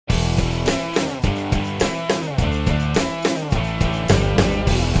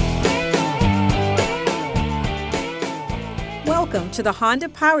to the Honda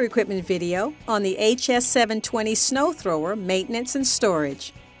Power Equipment video on the HS720 snow thrower maintenance and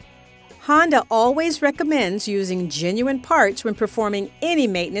storage. Honda always recommends using genuine parts when performing any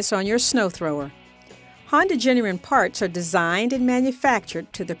maintenance on your snow thrower. Honda genuine parts are designed and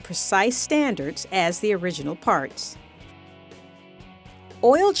manufactured to the precise standards as the original parts.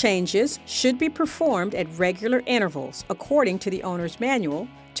 Oil changes should be performed at regular intervals according to the owner's manual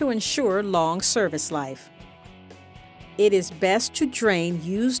to ensure long service life. It is best to drain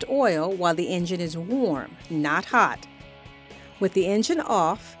used oil while the engine is warm, not hot. With the engine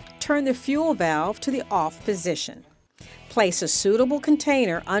off, turn the fuel valve to the off position. Place a suitable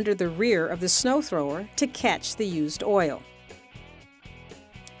container under the rear of the snow thrower to catch the used oil.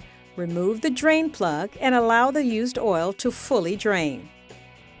 Remove the drain plug and allow the used oil to fully drain.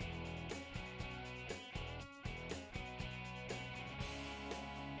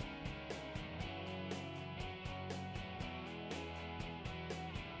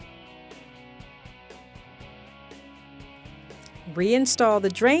 Reinstall the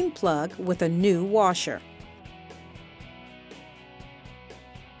drain plug with a new washer.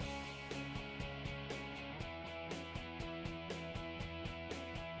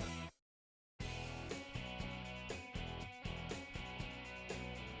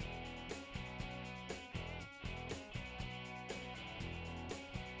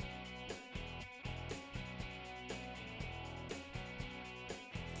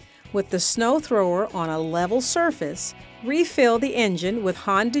 With the snow thrower on a level surface, refill the engine with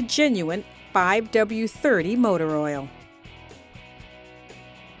Honda Genuine 5W30 motor oil.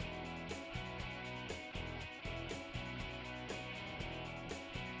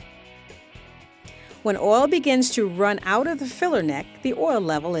 When oil begins to run out of the filler neck, the oil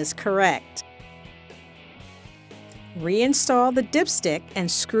level is correct. Reinstall the dipstick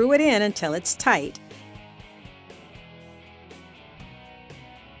and screw it in until it's tight,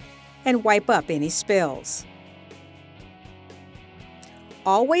 and wipe up any spills.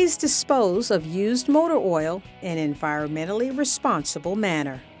 Always dispose of used motor oil in an environmentally responsible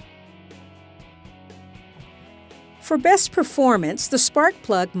manner. For best performance, the spark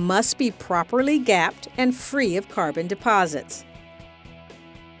plug must be properly gapped and free of carbon deposits.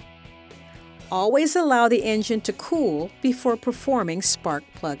 Always allow the engine to cool before performing spark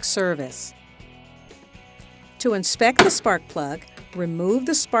plug service. To inspect the spark plug, remove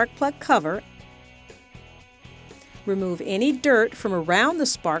the spark plug cover. Remove any dirt from around the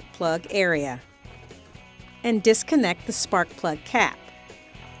spark plug area and disconnect the spark plug cap.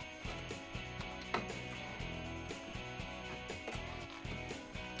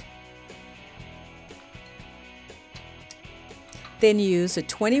 Then use a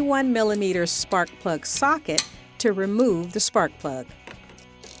 21mm spark plug socket to remove the spark plug.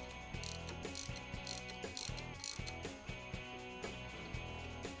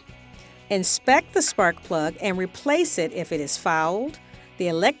 Inspect the spark plug and replace it if it is fouled, the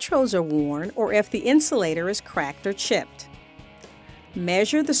electrodes are worn, or if the insulator is cracked or chipped.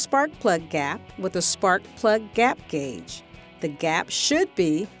 Measure the spark plug gap with a spark plug gap gauge. The gap should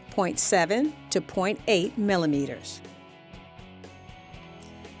be 0.7 to 0.8 millimeters.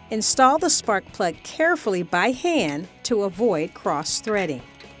 Install the spark plug carefully by hand to avoid cross-threading.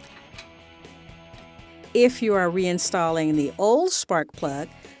 If you are reinstalling the old spark plug,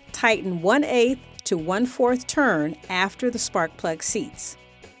 tighten 1/8 to 1/4 turn after the spark plug seats.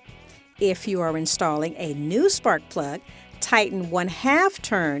 If you are installing a new spark plug, tighten 1/2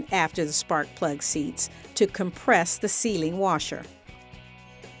 turn after the spark plug seats to compress the sealing washer.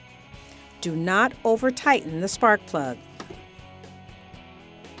 Do not over-tighten the spark plug.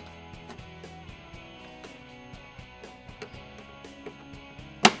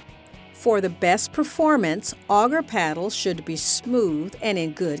 For the best performance, auger paddles should be smooth and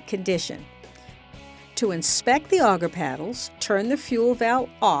in good condition. To inspect the auger paddles, turn the fuel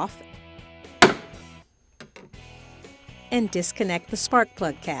valve off and disconnect the spark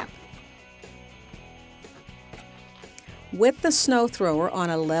plug cap. With the snow thrower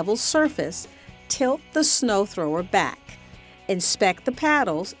on a level surface, tilt the snow thrower back. Inspect the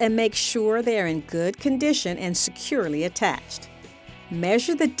paddles and make sure they are in good condition and securely attached.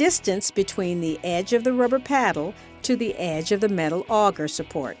 Measure the distance between the edge of the rubber paddle to the edge of the metal auger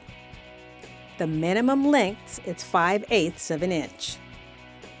support. The minimum length is 5/8 of an inch.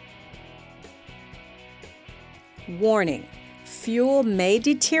 Warning: fuel may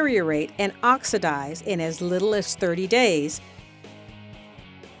deteriorate and oxidize in as little as 30 days.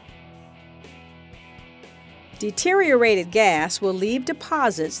 Deteriorated gas will leave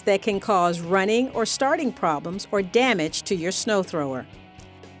deposits that can cause running or starting problems or damage to your snow thrower.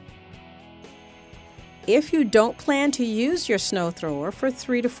 If you don't plan to use your snow thrower for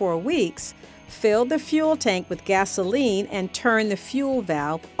 3 to 4 weeks, fill the fuel tank with gasoline and turn the fuel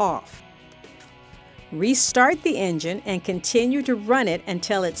valve off. Restart the engine and continue to run it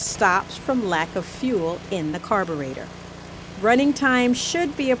until it stops from lack of fuel in the carburetor. Running time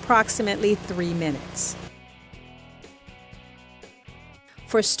should be approximately 3 minutes.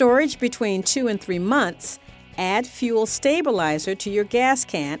 For storage between 2 and 3 months, add fuel stabilizer to your gas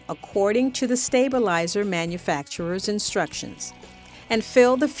can according to the stabilizer manufacturer's instructions, and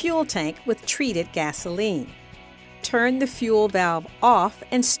fill the fuel tank with treated gasoline. Turn the fuel valve off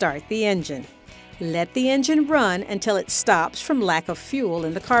and start the engine. Let the engine run until it stops from lack of fuel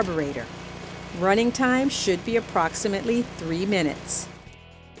in the carburetor. Running time should be approximately 3 minutes.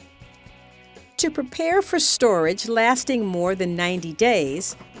 To prepare for storage lasting more than 90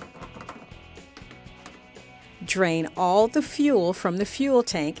 days, drain all the fuel from the fuel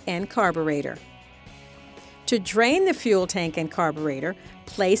tank and carburetor. To drain the fuel tank and carburetor,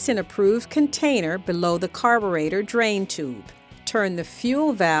 place an approved container below the carburetor drain tube. Turn the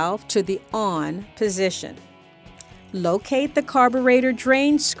fuel valve to the on position. Locate the carburetor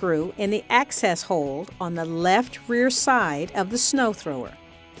drain screw in the access hole on the left rear side of the snow thrower.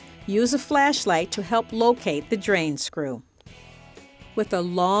 Use a flashlight to help locate the drain screw. With a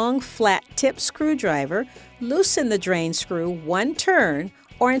long, flat-tip screwdriver, loosen the drain screw 1 turn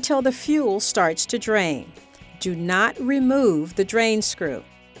or until the fuel starts to drain. Do not remove the drain screw.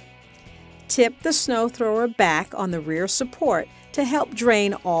 Tip the snow thrower back on the rear support to help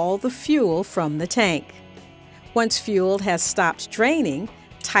drain all the fuel from the tank. Once fuel has stopped draining,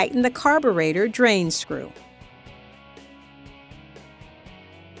 tighten the carburetor drain screw.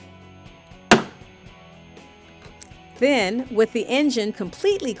 Then, with the engine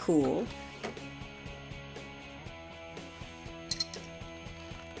completely cooled,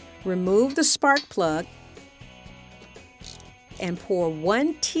 remove the spark plug and pour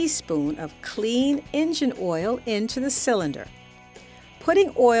 1 teaspoon of clean engine oil into the cylinder.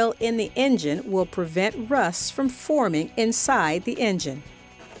 Putting oil in the engine will prevent rust from forming inside the engine.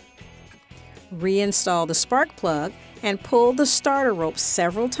 Reinstall the spark plug and pull the starter rope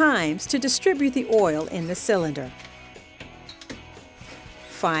several times to distribute the oil in the cylinder.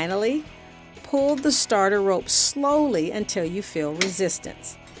 Finally, pull the starter rope slowly until you feel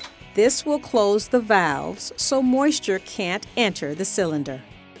resistance. This will close the valves so moisture can't enter the cylinder.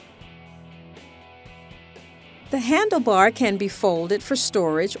 The handlebar can be folded for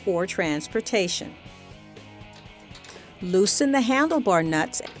storage or transportation. Loosen the handlebar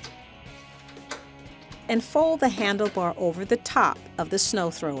nuts and fold the handlebar over the top of the snow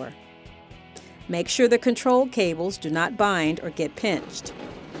thrower. Make sure the control cables do not bind or get pinched.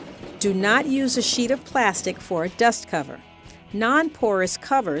 Do not use a sheet of plastic for a dust cover. Non-porous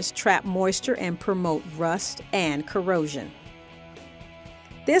covers trap moisture and promote rust and corrosion.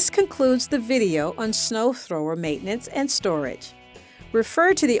 This concludes the video on snow thrower maintenance and storage.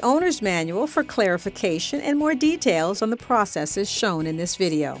 Refer to the owner's manual for clarification and more details on the processes shown in this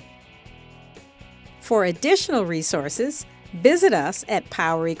video. For additional resources, visit us at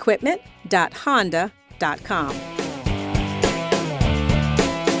powerequipment.honda.com.